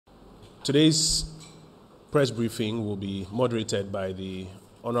Today's press briefing will be moderated by the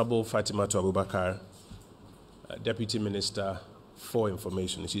Honorable Fatimatu Abubakar, Deputy Minister for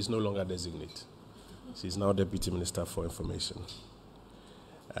Information. She's no longer designate. She's now Deputy Minister for Information.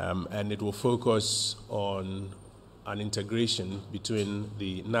 And it will focus on an integration between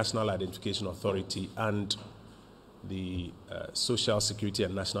the National Identification Authority and the Social Security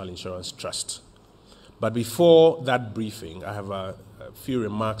and National Insurance Trust. But before that briefing, I have a few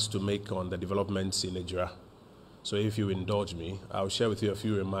remarks to make on the developments in Ejura. So if you indulge me, I'll share with you a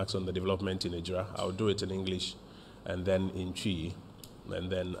few remarks on the development in Ejura. I'll do it in English and then in Twi,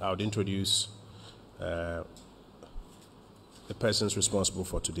 and then I'll introduce the persons responsible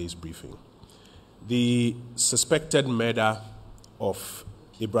for today's briefing. The suspected murder of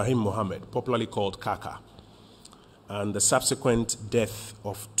Ibrahim Mohammed, popularly called Kaaka, and the subsequent death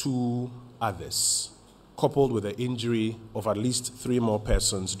of 2 others, coupled with the injury of at least 3 more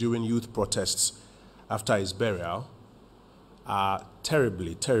persons during youth protests after his burial, are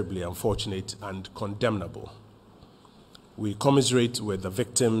terribly, terribly unfortunate and condemnable. We commiserate with the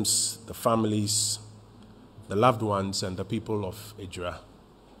victims, the families, the loved ones, and the people of Ejura.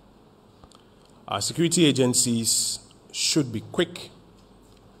 Our security agencies should be quick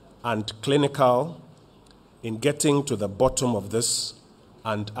and clinical in getting to the bottom of this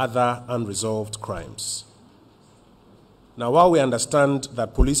and other unresolved crimes. Now, while we understand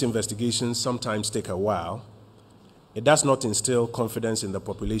that police investigations sometimes take a while, it does not instill confidence in the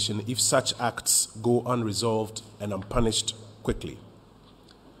population if such acts go unresolved and unpunished quickly.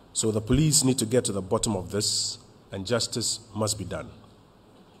 So the police need to get to the bottom of this, and justice must be done.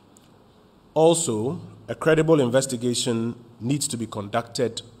 Also, a credible investigation needs to be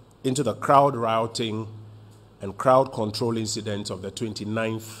conducted into the crowd rioting and crowd control incident of the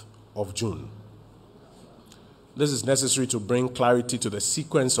 29th of June. This is necessary to bring clarity to the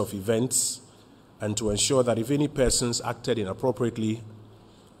sequence of events and to ensure that if any persons acted inappropriately,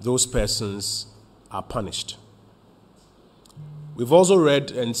 those persons are punished. We've also read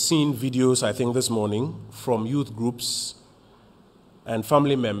and seen videos, I think this morning, from youth groups and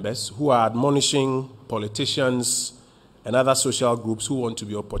family members who are admonishing politicians and other social groups who want to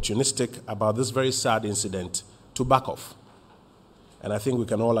be opportunistic about this very sad incident to back off. And I think we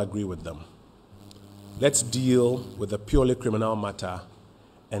can all agree with them. Let's deal with the purely criminal matter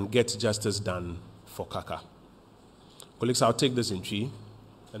and get justice done for Kaaka. Colleagues, I'll take this in Twi,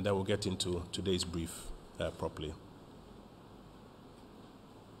 and then we'll get into today's brief properly.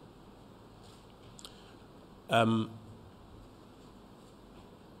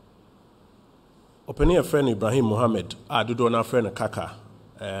 Opening a friend Ibrahim Mohammed, do na friend Kaaka,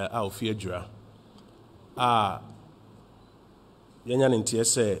 ofi Ejura. Yenya ntie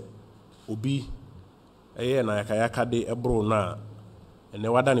se obi eye na yakayaka de ebro na ene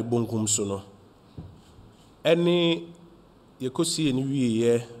wada ne bonkum so no. Eni yekosi eni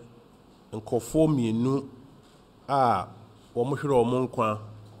wiye nkofo mienu wo mo hwere wo mo nkwa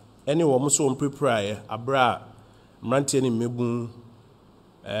eni wo mo so mpreprai abra mrantie ni mebun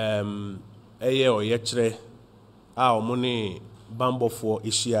eye oyekere wo mo ne bambofo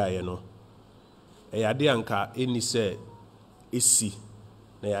ehia no eyade anka eni se esi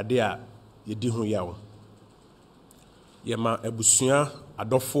na yade a yedi ho yawo yema ebusua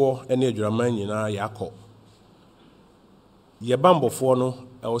adofo ene adwuraman nyina yakọ yebambofo no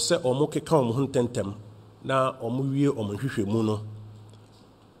ewo se omo keka omo ho ntentem na omo wie omo hwehwemu no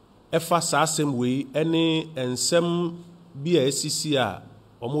efa saasem wei ene ensem bi a esisi a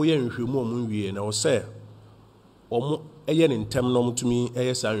omo ye nhwehwemu omo wie na wo se omo eye ne ntem no mutumi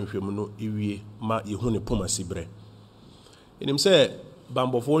eye sa nhwehwemu no ewie ma yehu ne pomasi bre enim se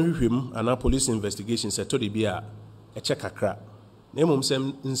bambofo nhwehwem ana police investigation se to de bia eche kakra na emom se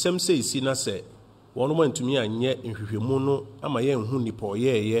nsem se isi na se wono mantumi anye nhwehwemu no ama ye nhu nipa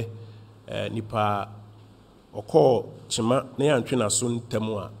oyeye nipa okọ chima na ya ntwe na so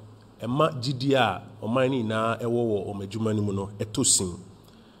ntemu a ema gidi a oman ni na ewo omadwuma ni mu no etosin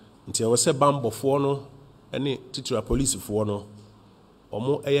nti ewo se bambofo no ene titular police fo no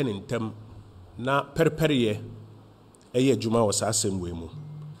omo eye ne ntem na perpereye eye adwuma wo sa asem we mu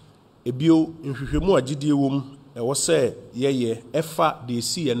ebio nhwehwemu agidie wom ewo se yeye efa de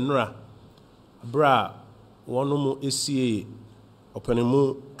esi enra bra wono mu esie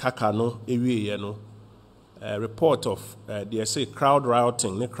openemu Kaaka no ewieye no report of they say crowd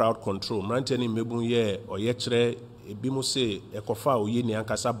rioting ne crowd control manteni mebun ye oyekere ebimu se ekofa oye ni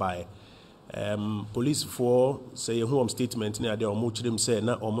ankasa bae police for say ye home statement ne ade omo kirem say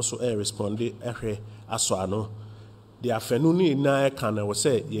na omo so responde ehwe aso ano the afenu ni na kana wo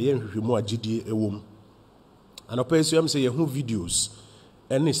say ye nhwehwemu agidie ewom anopa esuam say ye hu videos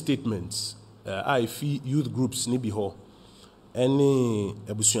any statements I fee youth groups ni bi ho any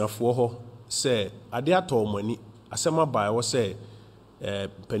abusuafoɔ hɔ sɛ ade atɔ ɔmo ani asɛm aba ɛwɔ sɛ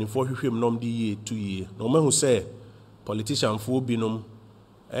mpanimfoɔ hwehwɛm nom de yie tu yie na ɔmo ahu sɛ politicianfoɔ binom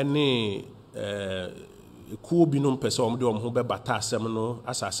ɛne kuo binom pɛ sɛ ɔmo de ɔmo ho bɛbata asɛm no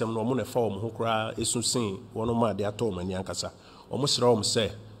asa asɛm no ɔmo na ɛfa ɔmo ho koraa esu sen wɔn mo ade atɔ ɔmo ani ankasa ɔmo srɛ ɔmo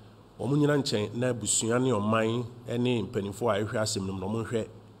sɛ ɔmo nyina nkyɛn na abusua ne ɔman ɛne mpanimfoɔ a ɛhwɛ asɛm no na ɔmo hwɛ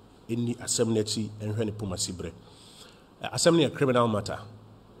ɛni asɛm n'akyi ɛnhwɛ ne pomasi brɛ asɛm no yɛ criminal matter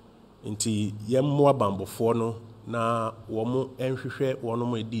nti yɛmmoa bambofoɔ no na wɔn nhwehwɛ wɔn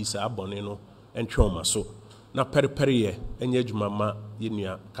mo edi saa abɔne no ntwe wɔn so na pɛrepɛre yɛ ɛnyɛ adwuma ma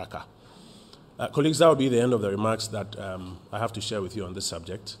yɛnua Kaaka. Colleagues, that will be the end of the remarks that I have to share with you on this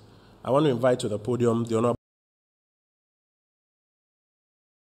subject. I want to invite to the podium the Honorable